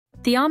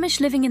The Amish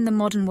living in the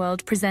modern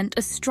world present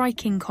a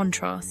striking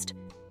contrast.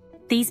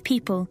 These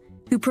people,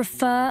 who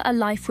prefer a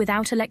life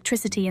without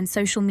electricity and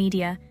social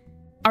media,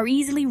 are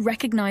easily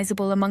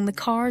recognizable among the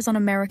cars on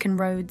American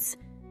roads.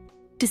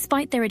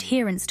 Despite their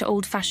adherence to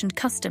old-fashioned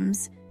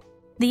customs,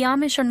 the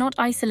Amish are not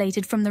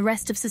isolated from the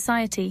rest of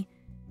society.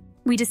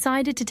 We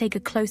decided to take a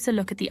closer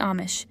look at the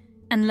Amish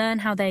and learn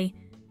how they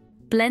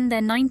blend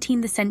their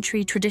 19th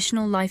century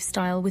traditional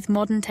lifestyle with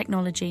modern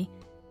technology.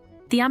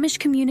 The Amish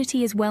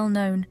community is well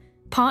known,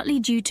 partly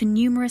due to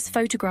numerous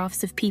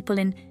photographs of people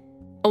in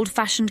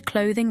old-fashioned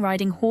clothing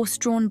riding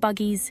horse-drawn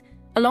buggies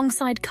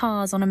alongside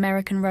cars on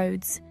American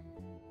roads.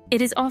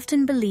 It is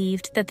often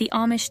believed that the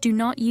Amish do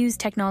not use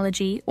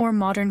technology or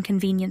modern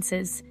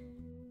conveniences.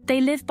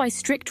 They live by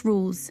strict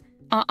rules,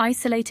 are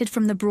isolated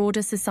from the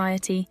broader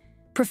society,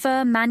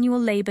 prefer manual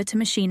labor to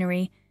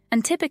machinery,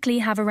 and typically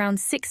have around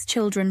 6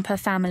 children per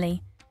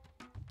family.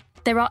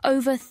 There are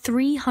over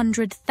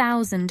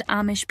 300,000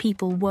 Amish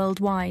people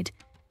worldwide,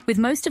 with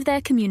most of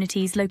their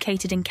communities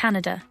located in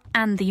Canada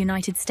and the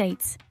United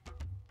States.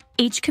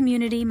 Each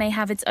community may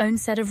have its own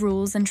set of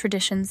rules and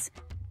traditions.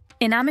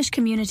 In Amish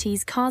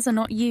communities, cars are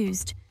not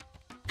used.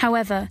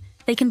 However,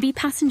 they can be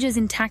passengers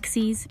in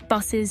taxis,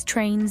 buses,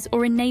 trains,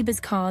 or in neighbors'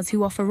 cars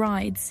who offer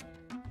rides.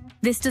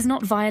 This does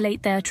not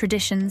violate their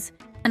traditions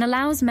and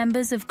allows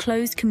members of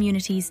closed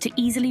communities to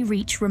easily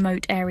reach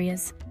remote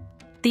areas.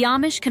 The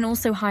Amish can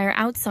also hire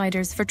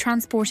outsiders for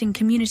transporting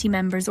community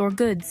members or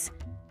goods.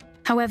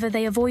 However,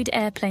 they avoid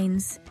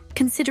airplanes,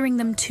 considering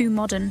them too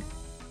modern.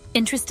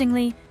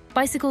 Interestingly,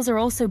 bicycles are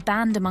also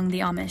banned among the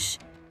Amish.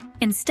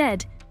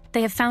 Instead,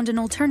 they have found an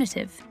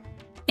alternative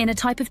in a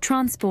type of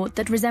transport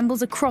that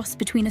resembles a cross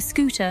between a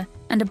scooter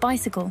and a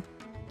bicycle.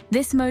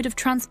 This mode of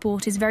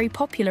transport is very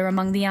popular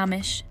among the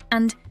Amish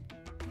and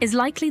is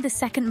likely the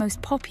second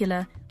most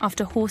popular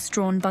after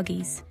horse-drawn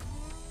buggies.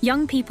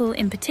 Young people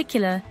in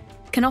particular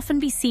can often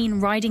be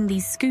seen riding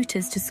these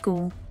scooters to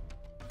school.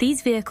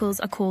 These vehicles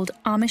are called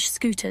Amish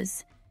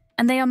scooters,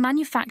 and they are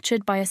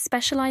manufactured by a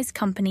specialized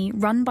company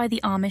run by the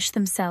Amish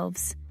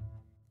themselves.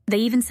 They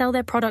even sell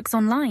their products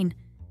online.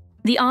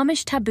 The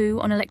Amish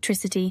taboo on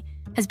electricity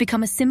has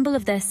become a symbol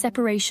of their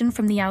separation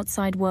from the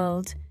outside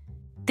world.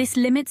 This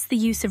limits the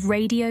use of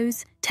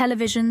radios,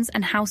 televisions,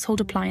 and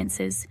household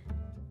appliances.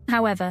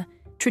 However,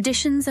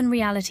 traditions and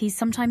realities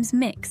sometimes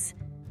mix.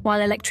 While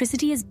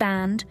electricity is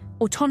banned,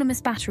 autonomous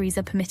batteries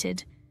are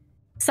permitted.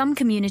 Some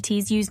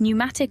communities use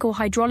pneumatic or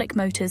hydraulic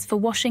motors for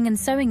washing and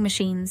sewing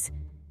machines.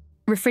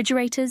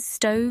 Refrigerators,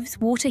 stoves,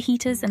 water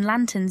heaters, and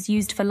lanterns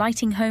used for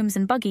lighting homes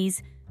and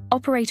buggies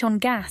operate on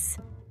gas.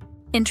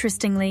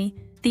 Interestingly,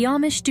 the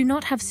Amish do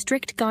not have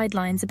strict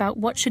guidelines about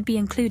what should be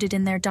included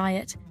in their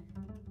diet.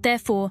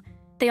 Therefore,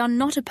 they are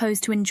not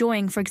opposed to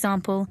enjoying, for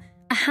example,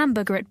 a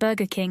hamburger at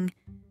Burger King.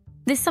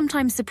 This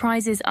sometimes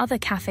surprises other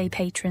cafe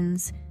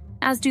patrons,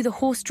 as do the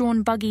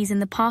horse-drawn buggies in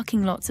the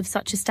parking lots of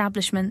such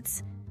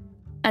establishments.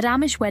 At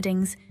Amish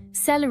weddings,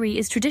 celery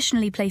is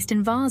traditionally placed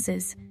in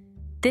vases.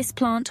 This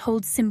plant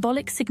holds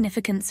symbolic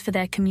significance for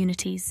their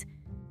communities.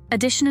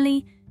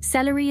 Additionally,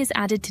 celery is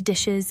added to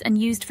dishes and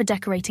used for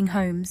decorating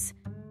homes.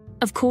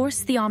 Of course,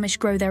 the Amish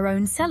grow their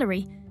own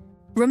celery.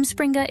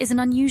 Rumspringa is an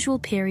unusual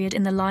period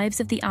in the lives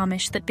of the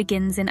Amish that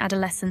begins in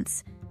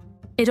adolescence.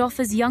 It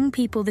offers young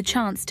people the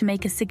chance to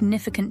make a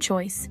significant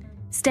choice,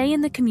 stay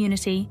in the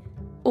community,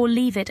 or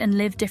leave it and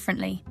live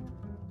differently.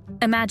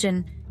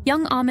 Imagine,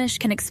 young Amish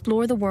can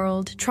explore the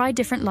world, try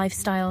different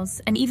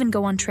lifestyles, and even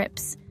go on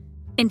trips.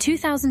 In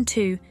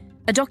 2002,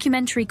 a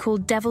documentary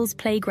called Devil's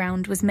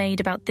Playground was made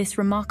about this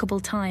remarkable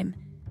time.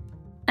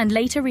 And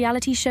later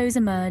reality shows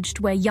emerged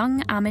where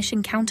young Amish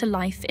encounter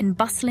life in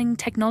bustling,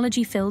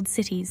 technology-filled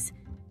cities.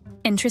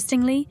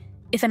 Interestingly,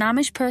 if an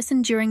Amish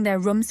person during their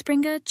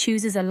Rumspringa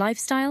chooses a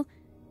lifestyle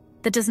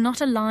that does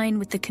not align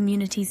with the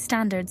community's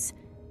standards,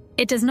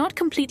 it does not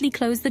completely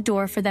close the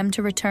door for them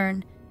to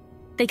return.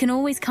 They can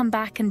always come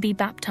back and be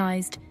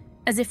baptized,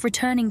 as if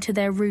returning to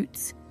their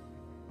roots.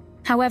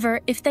 However,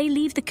 if they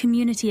leave the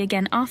community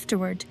again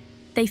afterward,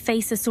 they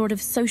face a sort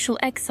of social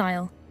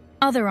exile.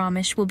 Other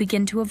Amish will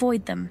begin to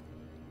avoid them.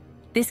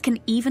 This can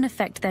even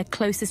affect their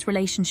closest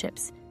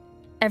relationships.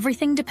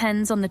 Everything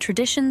depends on the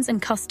traditions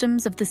and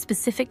customs of the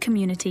specific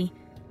community,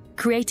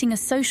 creating a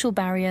social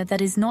barrier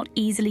that is not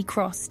easily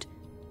crossed.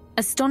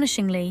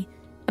 Astonishingly,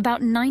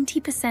 about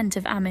 90%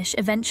 of Amish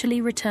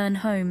eventually return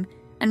home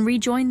and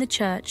rejoin the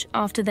church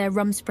after their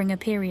Rumspringa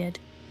period.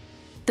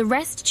 The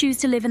rest choose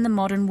to live in the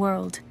modern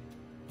world.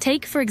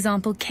 Take, for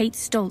example, Kate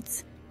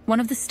Stoltz,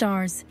 one of the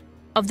stars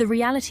of the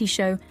reality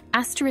show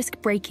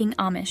 *Breaking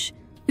Amish,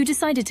 who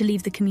decided to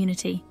leave the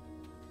community.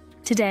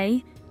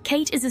 Today,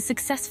 Kate is a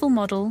successful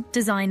model,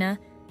 designer,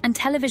 and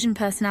television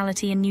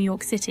personality in New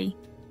York City.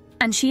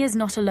 And she is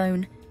not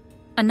alone.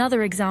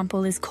 Another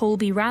example is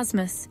Colby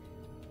Rasmus,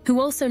 who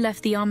also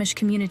left the Amish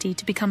community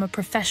to become a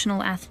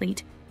professional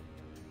athlete.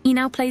 He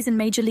now plays in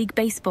Major League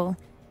Baseball.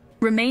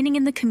 Remaining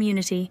in the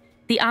community,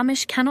 the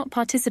Amish cannot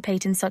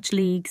participate in such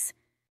leagues.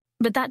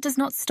 But that does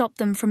not stop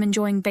them from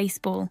enjoying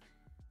baseball,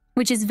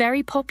 which is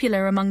very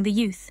popular among the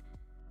youth.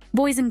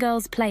 Boys and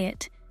girls play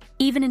it,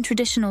 even in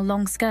traditional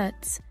long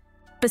skirts.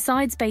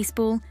 Besides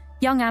baseball,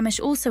 young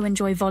Amish also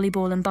enjoy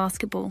volleyball and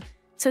basketball,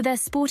 so their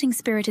sporting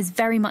spirit is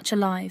very much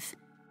alive.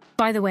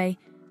 By the way,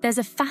 there's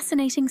a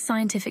fascinating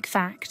scientific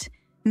fact.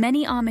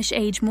 Many Amish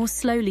age more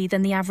slowly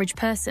than the average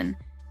person.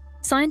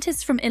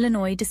 Scientists from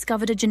Illinois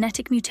discovered a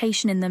genetic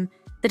mutation in them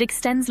that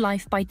extends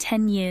life by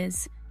 10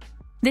 years.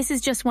 This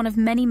is just one of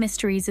many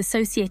mysteries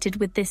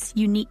associated with this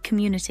unique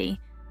community.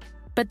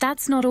 But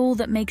that's not all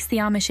that makes the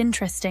Amish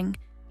interesting.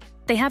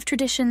 They have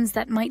traditions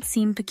that might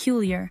seem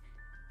peculiar.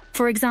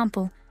 For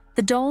example,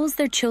 the dolls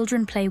their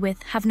children play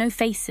with have no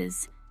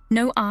faces,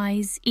 no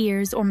eyes,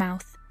 ears, or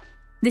mouth.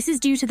 This is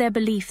due to their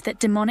belief that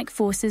demonic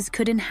forces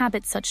could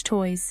inhabit such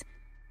toys.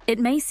 It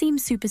may seem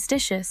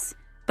superstitious,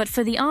 but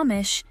for the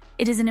Amish,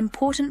 it is an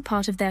important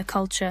part of their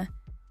culture.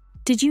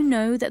 Did you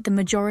know that the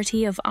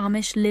majority of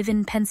Amish live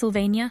in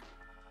Pennsylvania?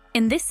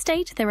 In this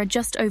state, there are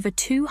just over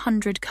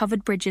 200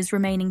 covered bridges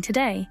remaining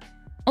today,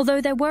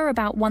 although there were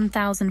about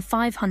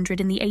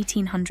 1,500 in the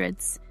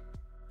 1800s.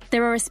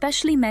 There are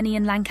especially many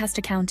in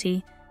Lancaster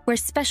County, where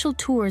special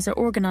tours are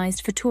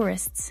organized for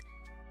tourists.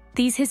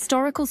 These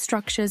historical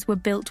structures were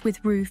built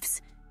with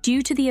roofs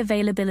due to the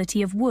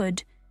availability of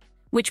wood,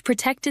 which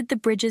protected the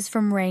bridges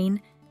from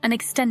rain and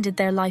extended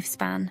their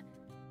lifespan.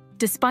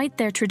 Despite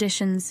their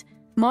traditions,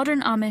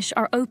 modern Amish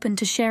are open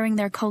to sharing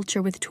their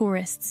culture with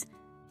tourists.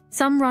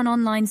 Some run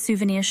online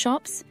souvenir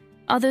shops,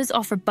 others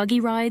offer buggy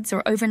rides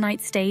or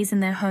overnight stays in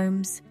their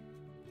homes.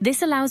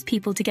 This allows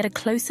people to get a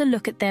closer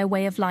look at their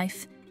way of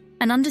life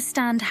and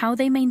understand how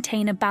they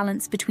maintain a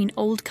balance between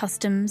old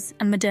customs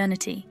and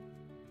modernity.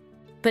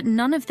 But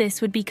none of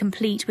this would be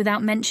complete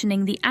without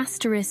mentioning the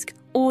asterisk,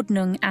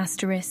 Ordnung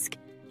asterisk,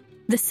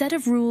 the set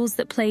of rules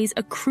that plays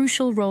a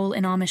crucial role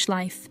in Amish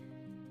life.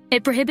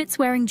 It prohibits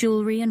wearing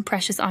jewelry and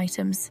precious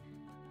items.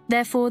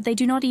 Therefore, they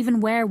do not even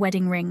wear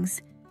wedding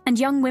rings, and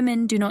young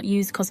women do not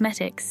use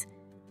cosmetics.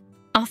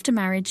 After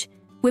marriage,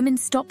 women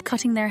stop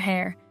cutting their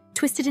hair,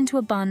 twist it into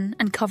a bun,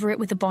 and cover it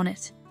with a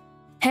bonnet.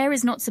 Hair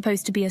is not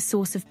supposed to be a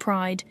source of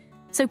pride,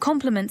 so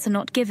compliments are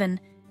not given,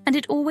 and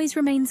it always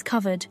remains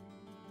covered.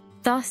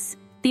 Thus,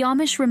 the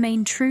Amish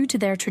remain true to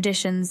their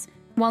traditions,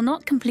 while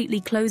not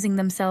completely closing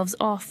themselves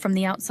off from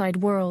the outside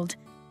world,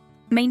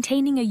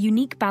 maintaining a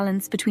unique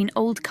balance between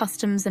old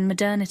customs and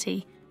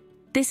modernity.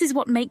 This is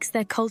what makes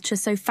their culture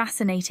so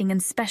fascinating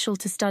and special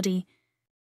to study.